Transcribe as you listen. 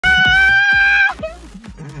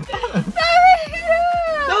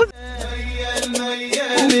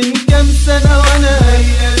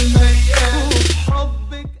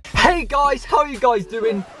guys, how are you guys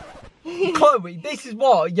doing? Chloe, this is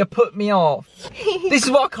what you put me off. This is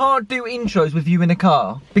why I can't do intros with you in a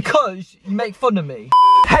car. Because you make fun of me.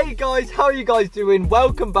 Hey guys, how are you guys doing?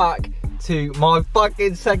 Welcome back to my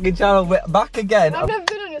fucking second channel. We're back again. I've never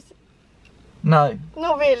been on your... No.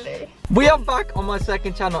 Not really. We are back on my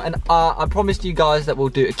second channel, and I promised you guys that we'll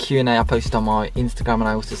do a Q&A. I posted on my Instagram, and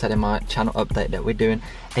I also said in my channel update that we're doing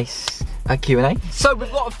a Q&A. So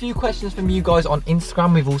we've got a few questions from you guys on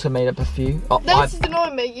Instagram. We've also made up a few. This is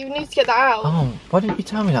annoying me. You need to get that out. Oh, why didn't you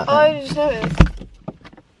tell me that then? I just noticed.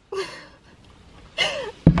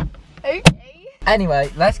 Okay.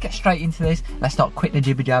 Anyway, let's get straight into this. Let's not quit the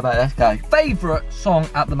jibber jabber. Let's go. Favourite song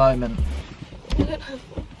at the moment? I don't have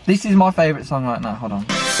one. This is my favourite song right now. Hold on.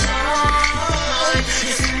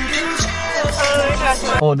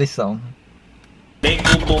 Or this song. Does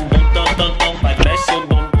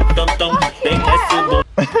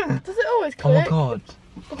it always click? Oh my god.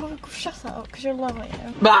 Oh, shut up, because you're lying.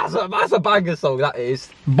 That's a banger song, that is.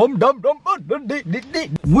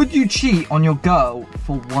 Would you cheat on your girl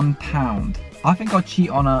for £1? I think I'd cheat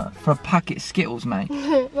on her for a packet of Skittles, mate.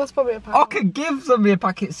 That's probably a pound. I could give somebody a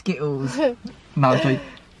packet of Skittles. No, sorry.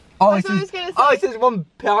 Oh, it says 1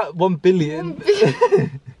 billion.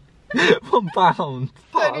 £1.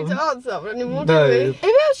 Don't need to answer that one anymore, No. do we? If it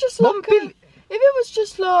was just like if it was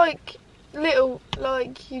just like little,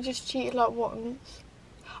 like you just cheated like once,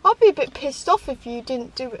 I'd be a bit pissed off if you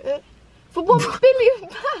didn't do it for £1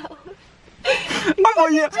 billion. I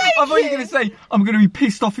thought you were going to say, I'm going to be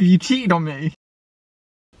pissed off if you cheated on me.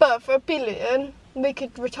 But for £1 billion, we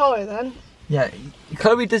could retire then. Yeah,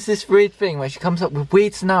 Chloe does this weird thing where she comes up with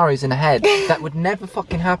weird scenarios in her head that would never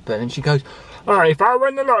fucking happen, and she goes, alright, if I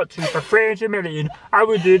won the lottery for 300 million, I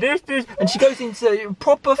would do this, and she goes into a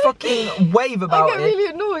proper fucking wave about it. I get really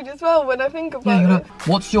annoyed as well when I think about Yeah, it.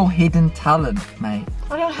 What's your hidden talent, mate?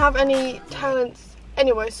 I don't have any talents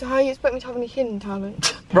anyway, so how do you expect me to have any hidden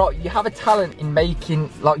talent? Right, you have a talent in making,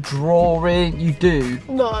 like, drawing. You do.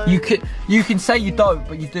 No. You can say you don't,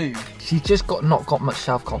 but you do. She's just not got much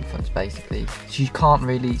self-confidence, basically. She can't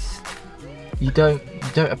really. You don't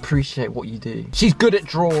appreciate what you do. She's good at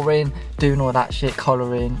drawing, doing all that shit,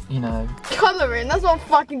 colouring, you know. Colouring? That's not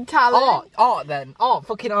fucking talent. Art then. Art,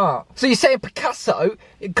 fucking art. So you're saying Picasso,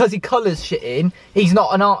 because he colours shit in, he's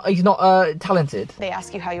not talented? They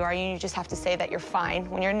ask you how you are, and you just have to say that you're fine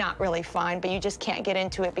when you're not really fine, but you just can't get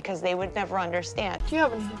into it because they would never understand. Do you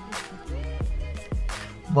have any?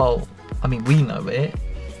 Well, I mean, we know it.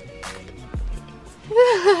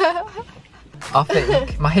 I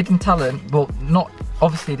think my hidden talent, well, not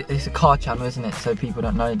obviously it's a car channel, isn't it? So people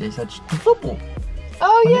don't know this. I just do football.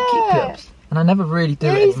 Oh I yeah. do keep-ups, and I never really do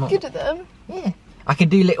it anymore. He's good at them. Yeah. I can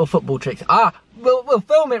do little football tricks. We'll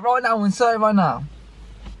film it right now and say it right now.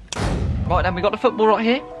 Right then, we got the football right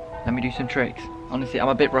here. Let me do some tricks. Honestly, I'm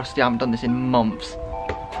a bit rusty. I haven't done this in months.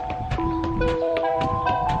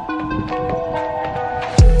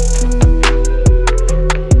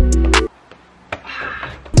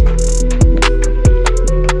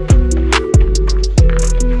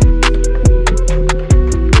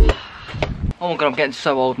 Oh my god, I'm getting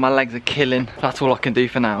so old, my legs are killing. That's all I can do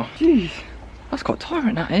for now. Jeez, that's quite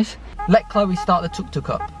tiring, that is. Let Chloe start the tuk-tuk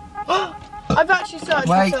up. I've actually started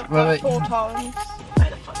this up like 4 times.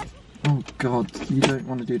 Oh god, you don't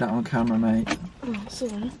want to do that on camera, mate. Oh,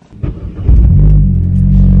 sorry.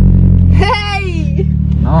 Hey!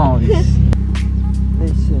 Nice.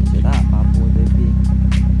 Listen to that bad boy, baby.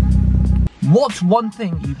 What's one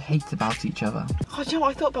thing you hate about each other? Oh, do you know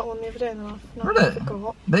what? I thought about one the other day and then I Really?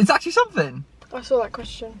 forgot. It's actually something. I saw that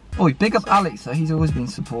question. Oh, big up Alex, though. He's always been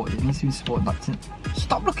supportive. He's been supportive like since.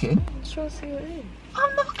 Stop looking. I'm trying to see what it is.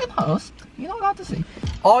 I'm not looking at us. You're not allowed to see.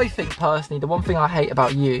 I think personally, the one thing I hate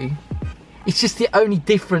about you, it's just the only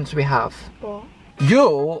difference we have. What?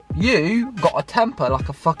 You got a temper like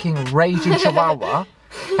a fucking raging chihuahua,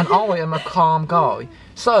 and I am a calm guy.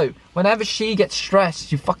 So whenever she gets stressed,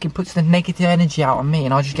 she fucking puts the negative energy out on me,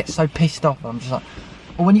 and I just get so pissed off. I'm just like,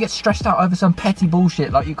 or when you get stressed out over some petty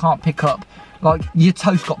bullshit like you can't pick up, like your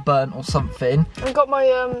toast got burnt or something. I got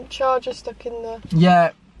my charger stuck in the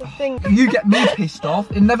thing. You get me pissed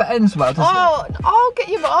off. It never ends well, does it? I'll get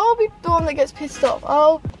you, but I'll be the one that gets pissed off.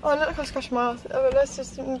 Oh, look like I scratched my ass. Let's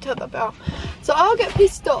just take that bit out. So I'll get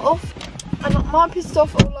pissed off, and my pissed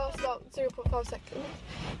off will last like 0.5 seconds.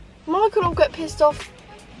 Michael will get pissed off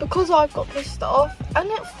because I've got pissed off,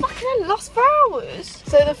 and it fucking lasts for hours.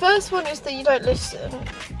 So the first one is that you don't listen.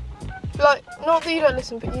 Like, not that you don't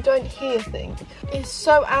listen, but you don't hear things. It's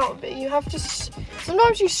so out of it. You have to,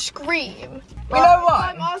 sometimes you scream. You know what?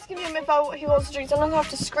 I'm asking him if he wants to drink, sometimes I have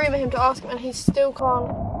to scream at him to ask him, and he still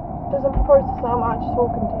doesn't process that I'm actually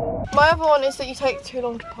talking to him. My other one is that you take too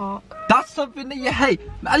long to park. That's something that you hate.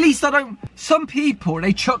 At least I don't. Some people,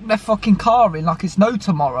 they chuck their fucking car in like it's no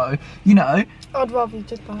tomorrow, you know. I'd rather you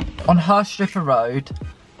just park. On Hurstriffer Road,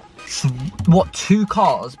 what, 2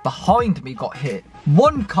 cars behind me got hit.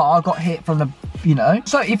 1 car got hit from the, you know.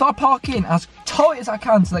 So if I park in as tight as I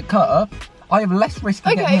can to the curb, I have less risk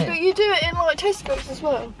of getting hit. Okay, but you do it in like Tesco's as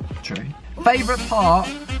well. True. Favourite part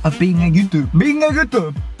of being a YouTube? Being a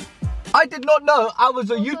YouTube. I did not know I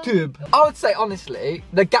was a YouTube. I would say honestly,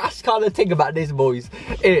 the gas kind of thing about this, boys,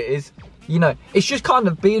 is, you know, it's just kind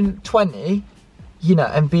of being 20, you know,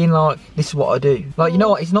 and being like, this is what I do. Like, you know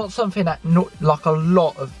what, it's not something that, like a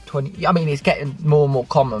lot of 20, I mean, it's getting more and more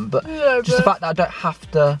common, but just the fact that I don't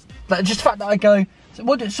have to, like, just the fact that I go, so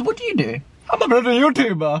what do you do? I'm a bloody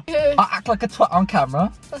YouTuber. Yeah. I act like a twat on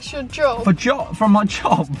camera. That's your job. From my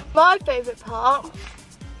job. My favourite part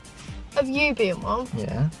of you being one.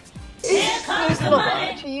 Yeah. It's not that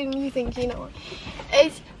actually, you think you know what.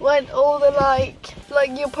 It's when all the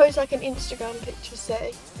like you'll post like an Instagram picture,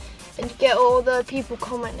 say, and you get all the people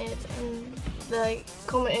commenting and like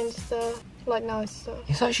commenting stuff, like nice stuff.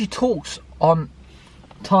 It actually talks on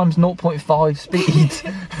times 0.5 speed.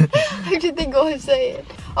 How do you think I was saying?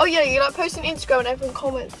 Oh yeah, you like post on Instagram and everyone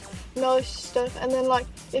comments nice stuff, and then like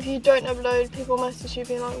if you don't upload, people message you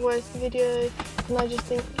being like, where's the video? And I just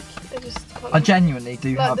think they're just quite, I genuinely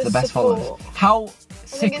do like, have the the best support. followers. How I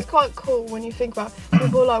sick? think it's quite cool when you think about it.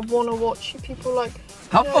 People like want to watch you. People like,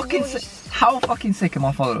 How you know, fucking you're sick? just- How fucking sick are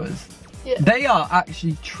my followers? Yeah. They are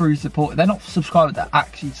actually true supporters. They're not subscribers. They're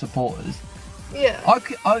actually supporters. Yeah.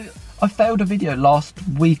 I failed a video last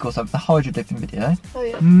week or something. The hydro dipping video. Oh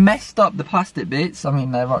yeah. Messed up the plastic bits. I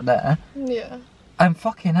mean, they're right there. Yeah. And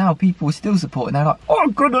fucking hell, people were still supporting. They're like, oh,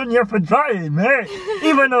 good on you for trying, mate.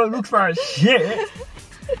 Even though it looks like shit.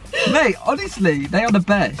 Mate, honestly, they are the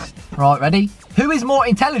best. Right, ready? Who is more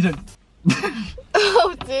intelligent?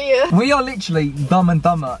 Oh dear. We are literally dumb and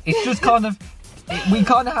dumber. It's just kind of, we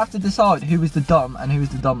kind of have to decide who is the dumb and who is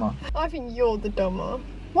the dumber. I think you're the dumber.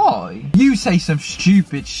 Why? You say some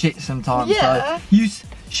stupid shit sometimes. Yeah. So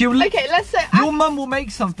she'll. Okay, let's say. Your mum will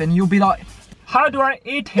make something. And you'll be like, how do I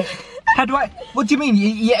eat it? How do I? What do you mean?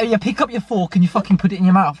 You pick up your fork and you fucking put it in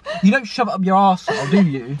your mouth. You don't shove it up your arsehole, do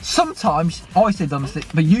you? Sometimes I say dumb shit,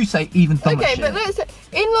 but you say even dumber Okay, shit. but let's say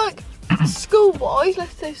in like school-wise,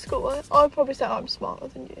 let's say school-wise, I'd probably say I'm smarter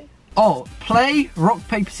than you. Oh, play rock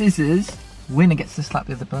paper scissors. Winner gets to slap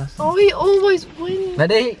the other person. Oh, he always wins.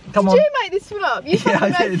 Ready? Come on. Did you make this one up? You Yeah,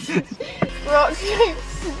 I fucking did. made rock, paper,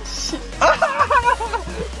 scissors. Do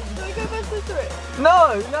I go best of 3?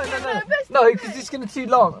 No, no, because it's gonna be too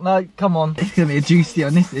long. No, come on. It's gonna be a juicy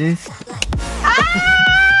one. This is.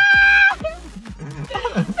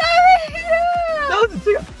 That was a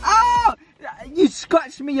too. Ah! You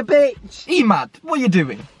scratched me, you bitch. Emad, what are you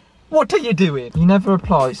doing? What are you doing? You never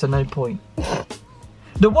reply, so no point.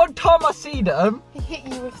 The one time I see them. He hit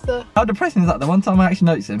you with the. How depressing is that? The one time I actually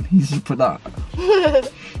noticed him, he's just put that.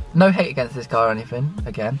 No hate against this guy or anything,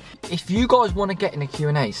 again. If you guys want to get in a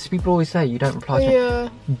Q&A, people always say you don't reply to Yeah.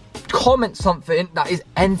 comment something that is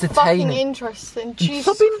entertaining. Fucking interesting. Jesus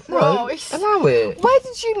Something, Christ. allow it. Where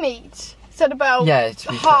did you meet? Said about Yeah, to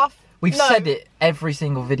be half. We've no. said it every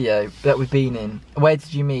single video that we've been in. Where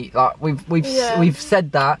did you meet? Like we've Yeah.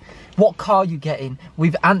 said that. What car are you getting?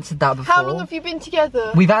 We've answered that before. How long have you been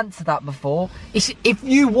together? We've answered that before. If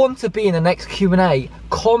you want to be in the next Q&A,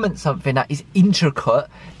 comment something that is intricate,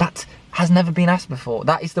 that has never been asked before.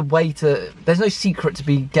 That is the way to. There's no secret to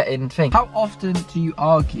be getting things. How often do you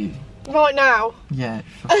argue? Right now. Yeah.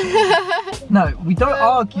 No, we don't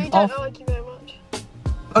argue. We don't argue very much.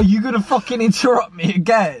 Are you gonna fucking interrupt me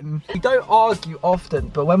again? We don't argue often,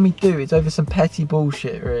 but when we do, it's over some petty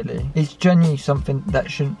bullshit, really. It's genuinely something that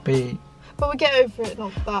shouldn't be. But we get over it,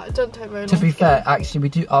 not that. It doesn't take very long. To be get fair, over it. actually, we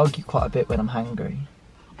do argue quite a bit when I'm hangry.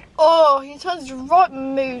 Oh, he turns right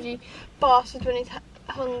moody bastard when he's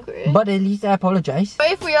hungry. But at least I apologise.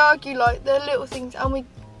 But if we argue like the little things and we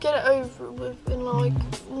get it over with in like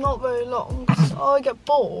not very long, 'cause I get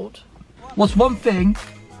bored. What's one thing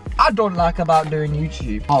I don't like about doing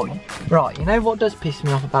YouTube? Oh, right, you know what does piss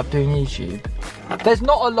me off about doing YouTube? There's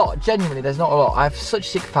not a lot, genuinely, there's not a lot. I have such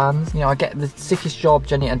sick fans, you know, I get the sickest job,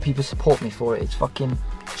 genuinely, and people support me for it. It's fucking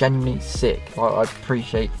genuinely sick. I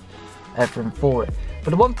appreciate everyone for it. But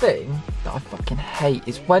the one thing that I fucking hate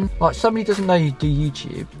is when, like, somebody doesn't know you do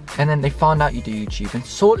YouTube, and then they find out you do YouTube, and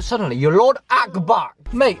suddenly you're Lord Akbar.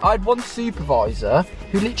 Mate, I had one supervisor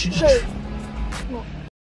who literally just... What?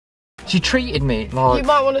 She treated me like... You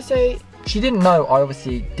might want to say. She didn't know I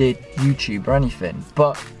obviously did YouTube or anything,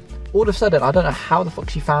 but all of a sudden, I don't know how the fuck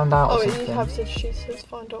she found out. Oh, or you something. have said she says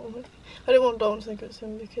fine, don't worry. I didn't want Dawn to think it was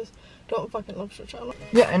him because Dawn fucking loves your channel.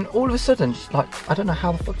 Yeah, and all of a sudden, she's like, I don't know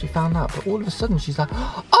how the fuck she found out, but all of a sudden she's like,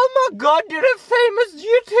 oh my god, you're a famous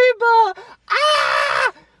YouTuber!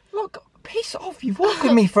 Ah! Look, piss off. You've worked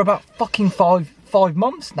with me for about fucking five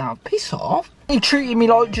months now. Piss off. You treated me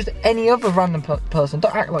like just any other random person.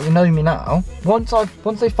 Don't act like you know me now. Once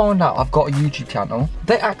they find out I've got a YouTube channel,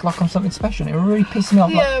 they act like I'm something special. And it really pisses me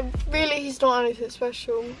off. Yeah, really, he's not anything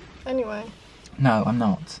special. Anyway. No, I'm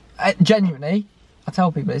not. Genuinely, I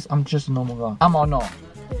tell people this, I'm just a normal guy. Am I not?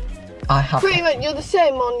 Yeah. I have pretty much, you're the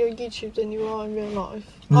same on your YouTube than you are in real life.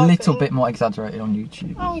 a little bit more exaggerated on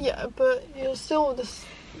YouTube. Oh yeah, but you're still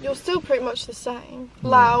pretty much the same.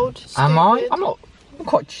 Loud, stupid. Am I? I'm not. I'm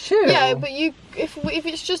quite chill. Yeah, but if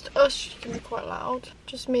it's just us, you can be quite loud.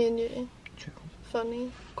 Just me and you. Chill.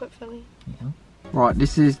 Funny, quite funny. Yeah. Right,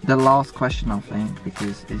 this is the last question, I think,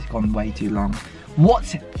 because it's gone way too long.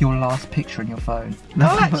 What's your last picture on your phone?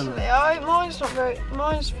 Oh, actually,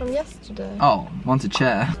 mine's from yesterday. Oh, one's a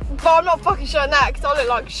chair. But I'm not fucking showing that because I look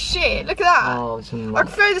like shit. Look at that. Oh, it's in I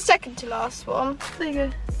can throw the second to last one. There you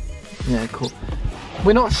go. Yeah, cool.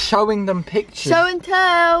 We're not showing them pictures. Show and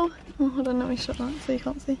tell. Oh, hold on, let me shut that so you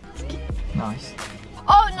can't see. Nice.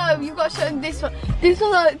 Oh no, you've got to show them this one. This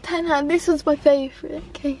one's like 10 hand. This one's my favourite.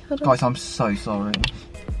 Okay, hold on. Guys, I'm so sorry.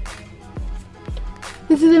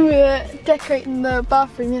 This is when we were decorating the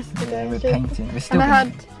bathroom yesterday. Yeah, we're painting. We're still and I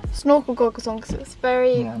had snorkel goggles on because it was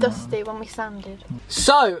very Yeah, dusty when we sanded.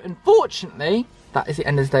 So, unfortunately, that is the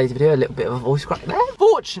end of today's video. A little bit of a voice crack there.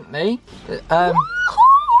 Unfortunately,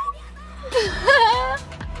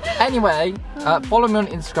 anyway, follow me on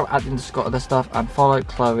Instagram at _ other stuff and follow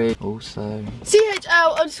Chloe also.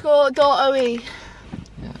 CHL_.OE.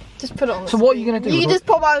 Yeah. Just put it on the So screen. what are you going to do? You can just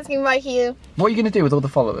pop on the screen right here. What are you going to do with all the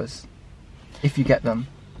followers? If you get them?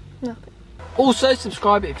 Nothing. Also,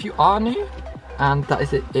 subscribe if you are new. And that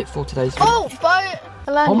is it for today's video. Oh, but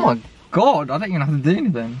Oh my god, I don't even have to do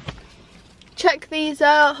anything. check these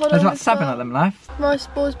out. Hold There's on. about 7 of them left. Rice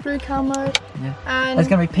balls, blue camo. Yeah. And There's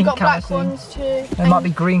going to be pink got camo black soon. ones too. There might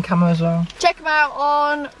be green camo as well. Check them out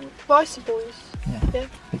on Rice Balls. Yeah.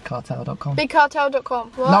 BigCartel.com.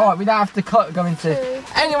 BigCartel.com. No, right, we don't have to go into. True.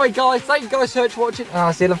 Anyway, guys, thank you guys so much for watching, and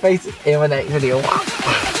I'll see you in my next video.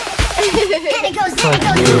 And it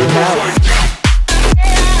goes,